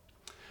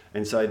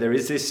 And so there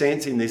is this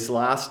sense in these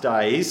last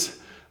days,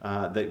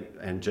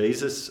 and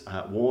Jesus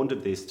warned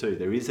of this too,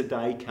 there is a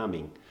day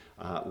coming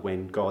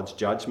when God's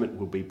judgment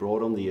will be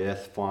brought on the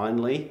earth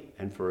finally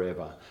and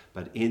forever.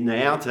 But in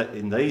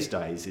these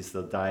days is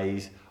the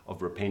days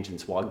of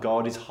repentance. While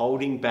God is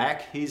holding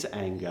back his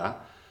anger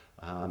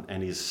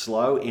and is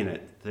slow in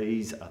it,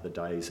 these are the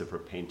days of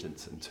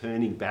repentance and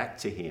turning back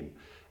to him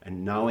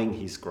and knowing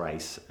his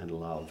grace and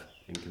love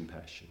and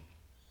compassion.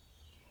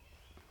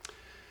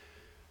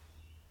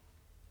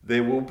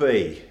 There will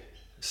be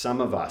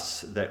some of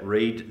us that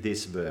read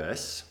this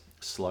verse,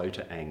 slow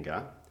to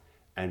anger,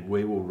 and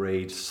we will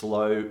read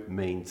slow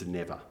means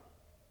never.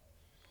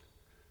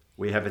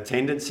 We have a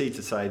tendency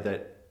to say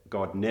that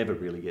God never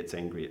really gets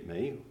angry at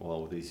me.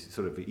 Well,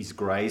 his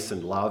grace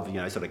and love,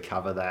 sort of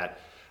cover that.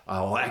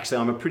 Oh, actually,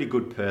 I'm a pretty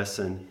good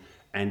person.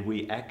 And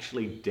we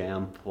actually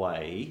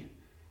downplay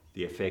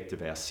the effect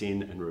of our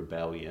sin and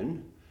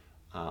rebellion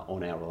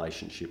on our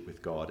relationship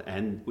with God.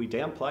 And we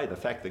downplay the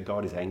fact that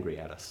God is angry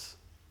at us.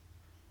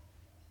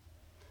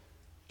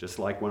 Just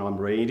like when I'm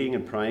reading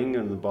and praying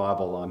in the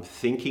Bible, I'm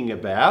thinking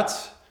about,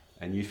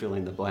 and you fill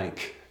in the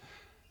blank.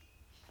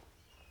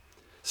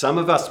 Some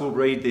of us will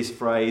read this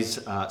phrase,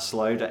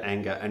 slow to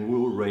anger, and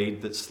we'll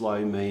read that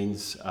slow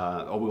means,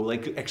 or we'll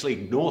actually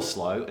ignore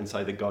slow and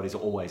say that God is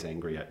always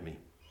angry at me,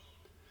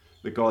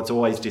 that God's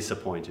always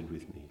disappointed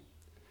with me.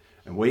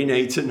 And we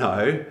need to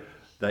know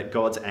that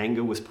God's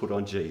anger was put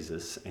on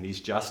Jesus and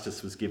his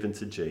justice was given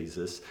to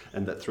Jesus,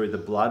 and that through the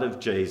blood of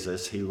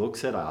Jesus, he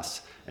looks at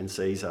us and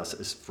sees us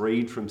as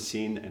freed from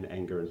sin and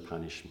anger and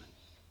punishment.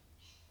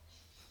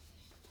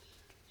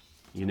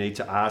 You need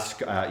to ask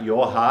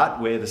your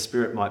heart where the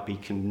Spirit might be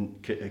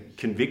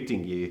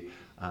convicting you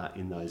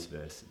in those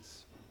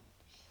verses.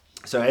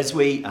 So as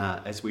we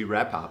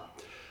wrap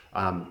up,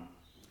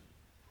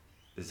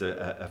 there's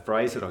a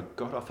phrase that I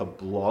got off a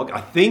blog.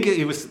 I think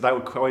they were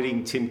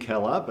quoting Tim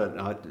Keller, but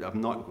I'm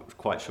not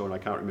quite sure, and I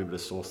can't remember to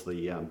source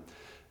the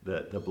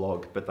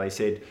blog. But they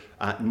said,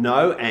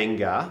 no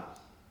anger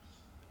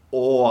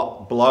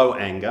or blow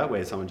anger,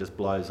 where someone just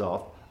blows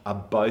off, are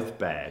both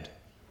bad,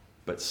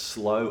 but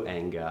slow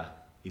anger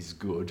is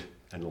good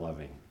and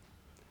loving.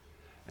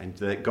 And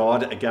that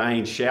God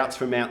again shouts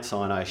from Mount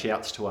Sinai,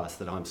 shouts to us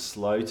that I'm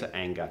slow to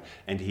anger,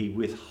 and he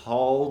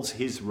withholds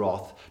his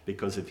wrath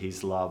because of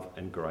his love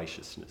and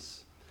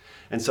graciousness.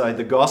 And so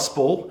the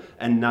gospel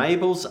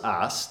enables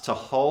us to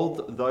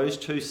hold those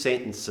two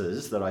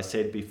sentences that I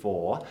said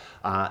before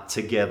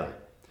together.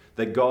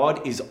 That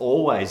God is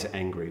always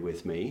angry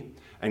with me,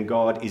 and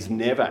God is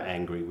never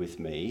angry with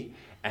me.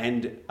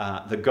 And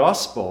the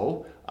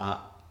gospel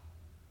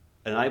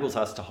enables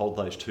us to hold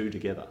those two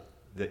together.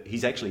 That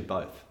he's actually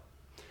both.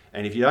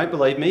 And if you don't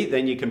believe me,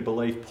 then you can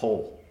believe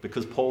Paul,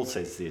 because Paul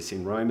says this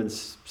in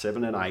Romans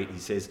 7 and 8. He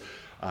says,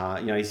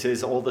 he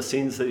says all the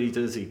sins that he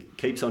does, he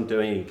keeps on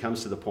doing. He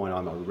comes to the point,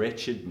 I'm a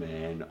wretched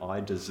man.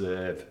 I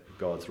deserve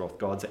God's wrath.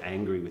 God's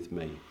angry with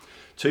me.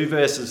 2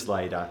 verses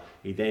later,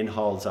 he then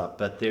holds up,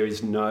 but there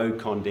is no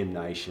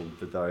condemnation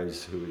for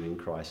those who are in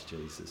Christ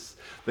Jesus.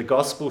 The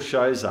gospel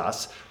shows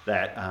us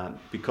that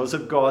because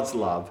of God's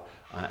love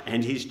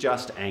and his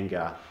just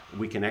anger,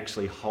 we can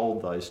actually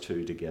hold those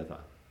two together.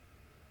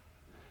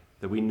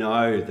 That we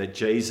know that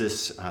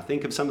Jesus,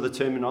 think of some of the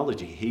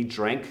terminology, he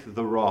drank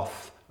the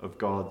wrath of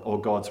God, or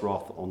God's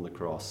wrath on the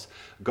cross.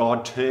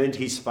 God turned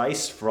his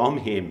face from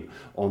him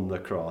on the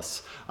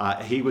cross.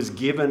 He was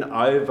given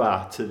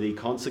over to the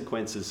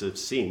consequences of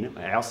sin,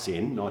 our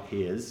sin, not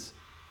his,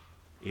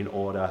 in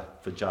order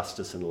for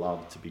justice and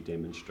love to be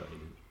demonstrated.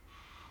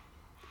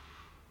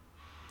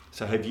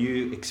 So have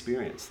you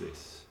experienced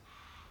this?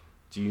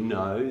 Do you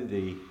know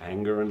the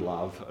anger and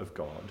love of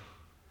God?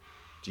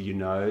 Do you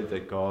know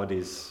that God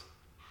is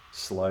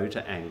slow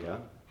to anger?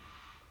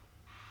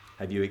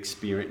 Have you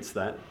experienced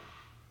that?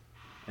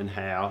 And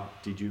how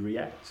did you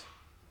react?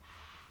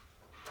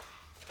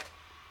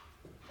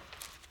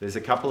 There's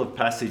a couple of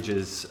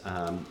passages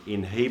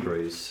in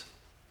Hebrews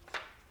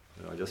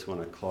that I just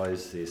want to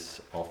close this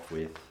off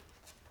with,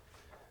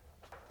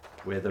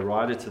 where the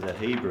writer to the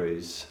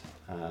Hebrews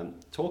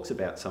talks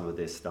about some of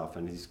this stuff,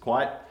 and he's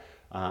quite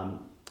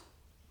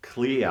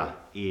clear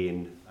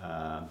in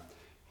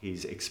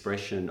his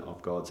expression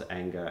of God's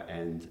anger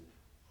and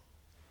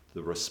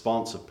the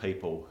response of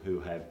people who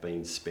have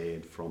been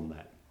spared from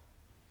that.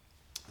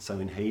 So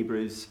in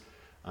Hebrews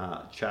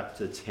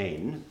chapter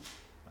 10,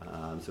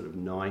 sort of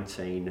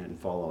 19 and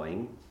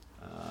following,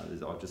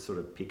 I'll just sort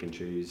of pick and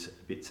choose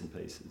bits and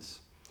pieces.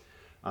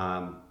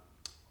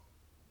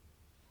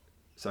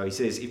 So he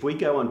says, if we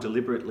go on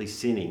deliberately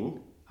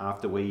sinning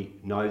after we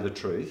know the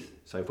truth,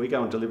 so if we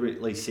go on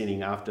deliberately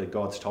sinning after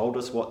God's told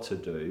us what to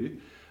do,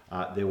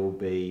 there will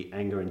be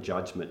anger and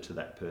judgment to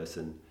that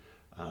person.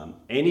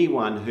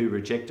 Anyone who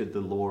rejected the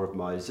law of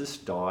Moses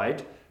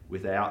died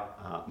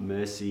without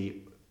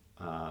mercy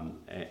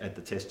at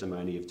the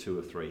testimony of 2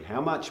 or 3.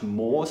 How much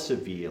more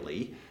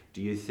severely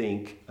do you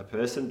think a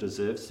person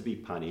deserves to be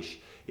punished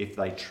if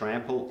they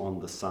trample on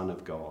the Son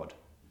of God,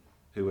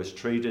 who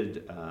treats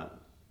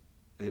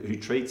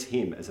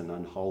him as an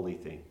unholy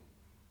thing?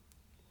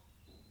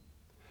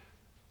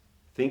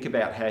 Think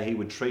about how he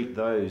would treat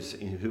those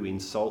who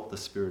insult the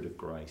Spirit of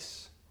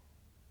grace.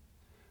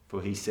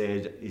 For he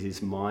said, it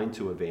is mine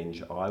to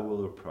avenge, I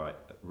will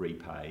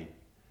repay,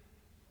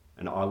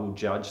 and I will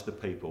judge the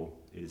people.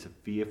 It is a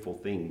fearful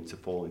thing to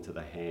fall into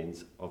the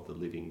hands of the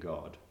living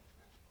God.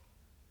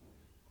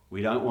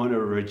 We don't want to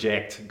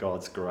reject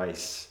God's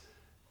grace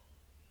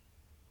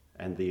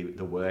and the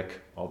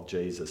work of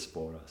Jesus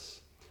for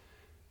us.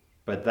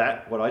 But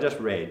that, what I just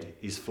read,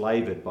 is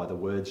flavoured by the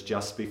words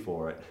just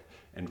before it.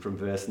 And from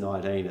verse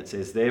 19 it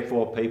says,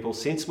 therefore people,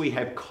 since we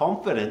have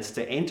confidence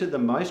to enter the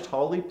most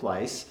holy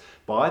place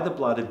by the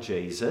blood of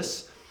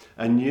Jesus,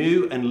 a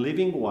new and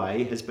living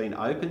way has been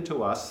opened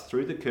to us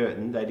through the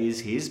curtain, that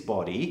is his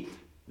body,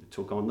 that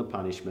took on the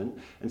punishment.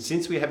 And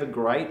since we have a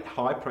great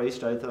high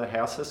priest over the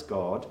house of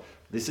God,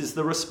 this is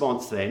the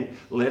response then,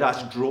 let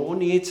us draw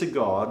near to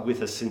God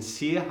with a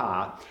sincere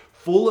heart,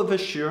 full of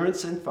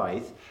assurance and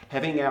faith,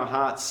 having our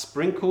hearts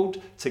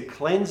sprinkled to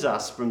cleanse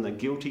us from the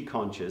guilty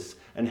conscience,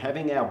 and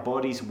having our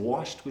bodies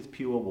washed with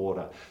pure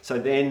water. So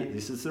then,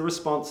 this is the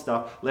response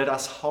stuff, let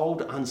us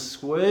hold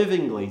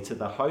unswervingly to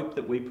the hope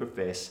that we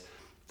profess,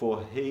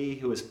 for he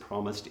who has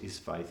promised is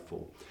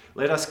faithful.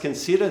 Let us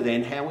consider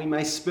then how we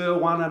may spur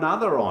one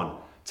another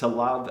on to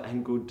love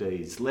and good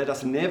deeds. Let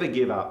us never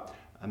give up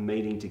a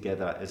meeting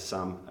together as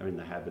some are in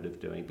the habit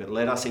of doing, but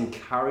let us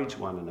encourage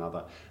one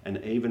another,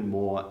 and even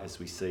more as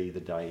we see the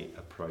day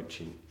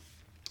approaching.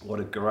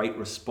 What a great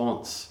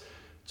response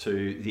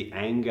to the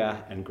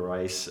anger and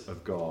grace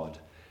of God.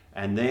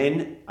 And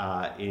then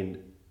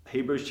in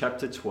Hebrews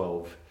chapter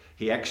 12,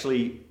 he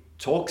actually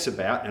talks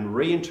about and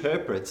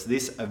reinterprets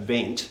this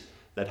event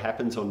that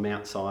happens on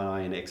Mount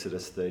Sinai in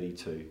Exodus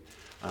 32.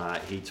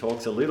 He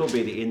talks a little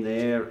bit in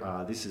there.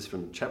 This is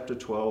from chapter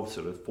 12,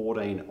 sort of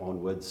 14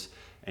 onwards.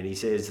 And he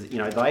says,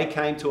 they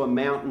came to a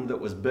mountain that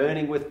was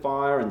burning with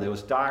fire, and there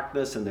was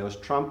darkness, and there was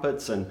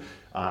trumpets, and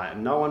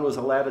no one was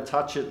allowed to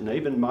touch it, and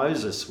even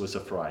Moses was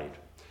afraid.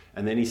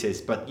 And then he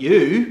says, but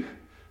you,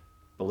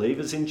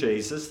 believers in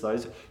Jesus,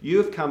 you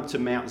have come to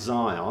Mount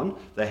Zion,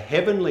 the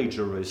heavenly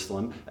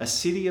Jerusalem, a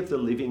city of the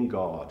living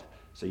God.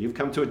 So you've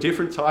come to a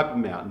different type of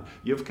mountain.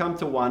 You've come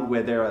to one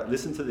where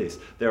listen to this,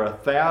 there are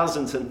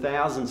thousands and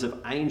thousands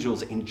of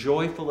angels in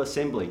joyful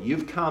assembly.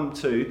 You've come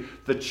to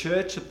the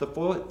church of the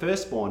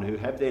firstborn who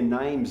have their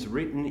names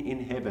written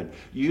in heaven.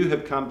 You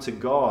have come to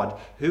God,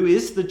 who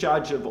is the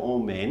judge of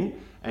all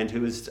men and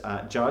who has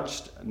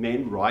judged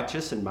men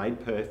righteous and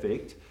made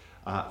perfect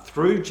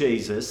through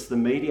Jesus, the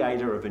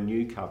mediator of a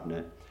new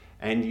covenant.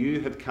 And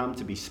you have come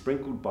to be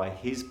sprinkled by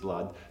his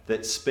blood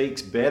that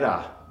speaks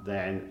better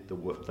than the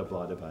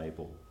blood of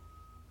Abel.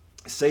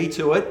 See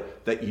to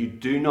it that you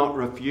do not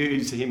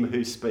refuse him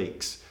who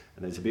speaks.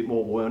 And there's a bit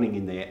more warning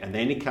in there. And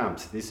then he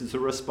comes. This is a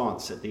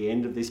response at the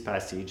end of this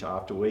passage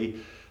after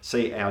we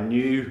see our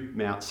new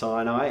Mount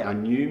Sinai, our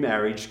new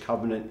marriage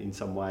covenant in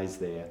some ways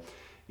there.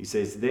 He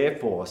says,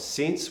 therefore,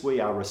 since we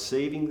are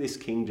receiving this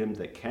kingdom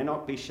that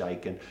cannot be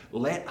shaken,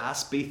 let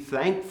us be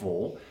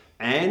thankful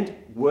and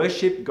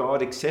worship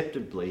God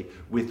acceptably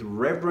with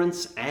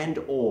reverence and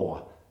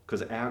awe,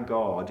 because our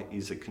God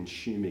is a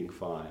consuming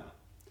fire.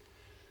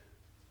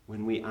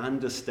 When we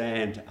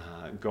understand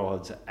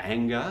God's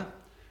anger,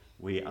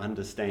 we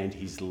understand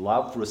his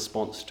love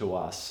response to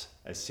us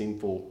as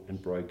sinful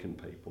and broken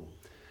people.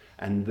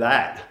 And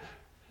that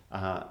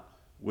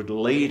would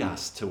lead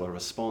us to a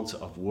response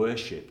of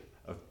worship,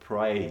 of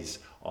praise,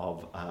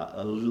 of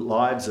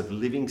lives of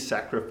living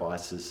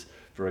sacrifices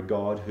for a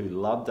God who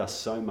loved us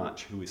so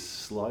much, who is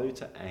slow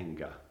to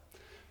anger,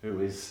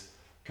 who is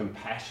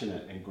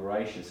compassionate and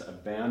gracious,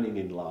 abounding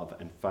in love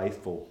and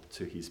faithful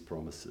to his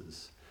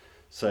promises.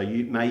 So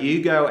may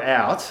you go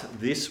out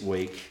this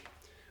week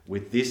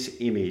with this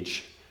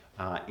image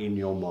in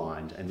your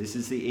mind. And this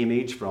is the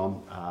image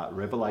from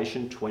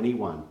Revelation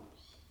 21.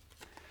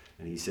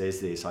 And he says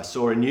this, I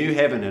saw a new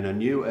heaven and a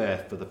new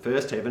earth, for the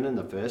first heaven and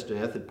the first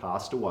earth had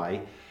passed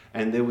away,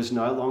 and there was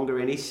no longer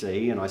any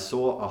sea. And I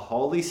saw a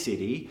holy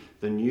city,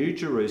 the new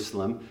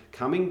Jerusalem,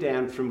 coming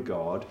down from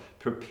God,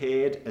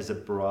 prepared as a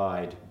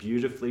bride,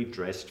 beautifully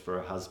dressed for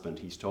a husband.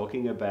 He's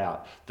talking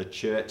about the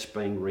church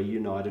being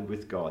reunited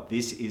with God.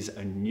 This is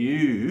a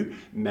new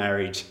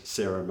marriage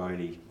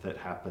ceremony that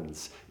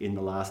happens in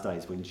the last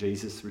days when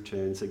Jesus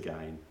returns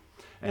again.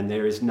 And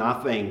there is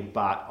nothing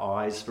but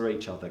eyes for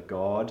each other,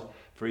 God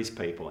for his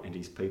people and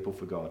his people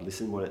for God.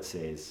 Listen what it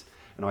says.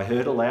 And I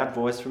heard a loud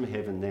voice from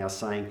heaven now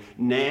saying,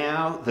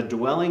 now the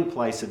dwelling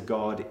place of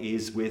God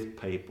is with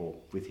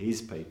people, with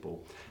his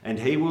people, and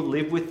he will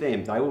live with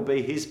them. They will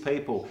be his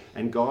people,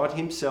 and God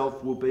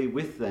himself will be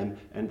with them,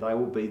 and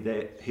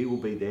he will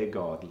be their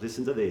God.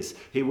 Listen to this.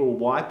 He will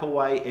wipe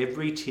away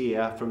every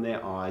tear from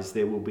their eyes.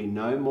 There will be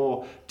no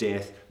more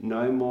death,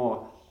 no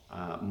more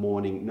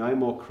mourning, no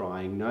more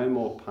crying, no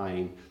more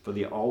pain, for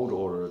the old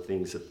order of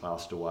things have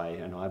passed away,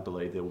 and I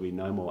believe there will be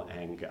no more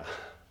anger.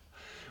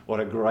 What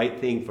a great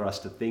thing for us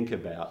to think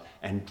about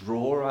and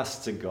draw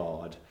us to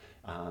God,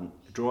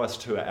 draw us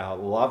to our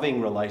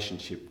loving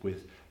relationship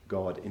with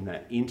God in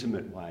that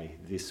intimate way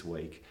this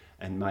week.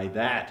 And may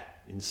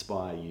that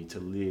inspire you to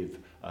live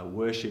a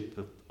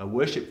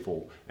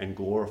worshipful and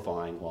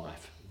glorifying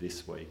life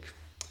this week.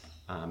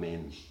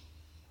 Amen.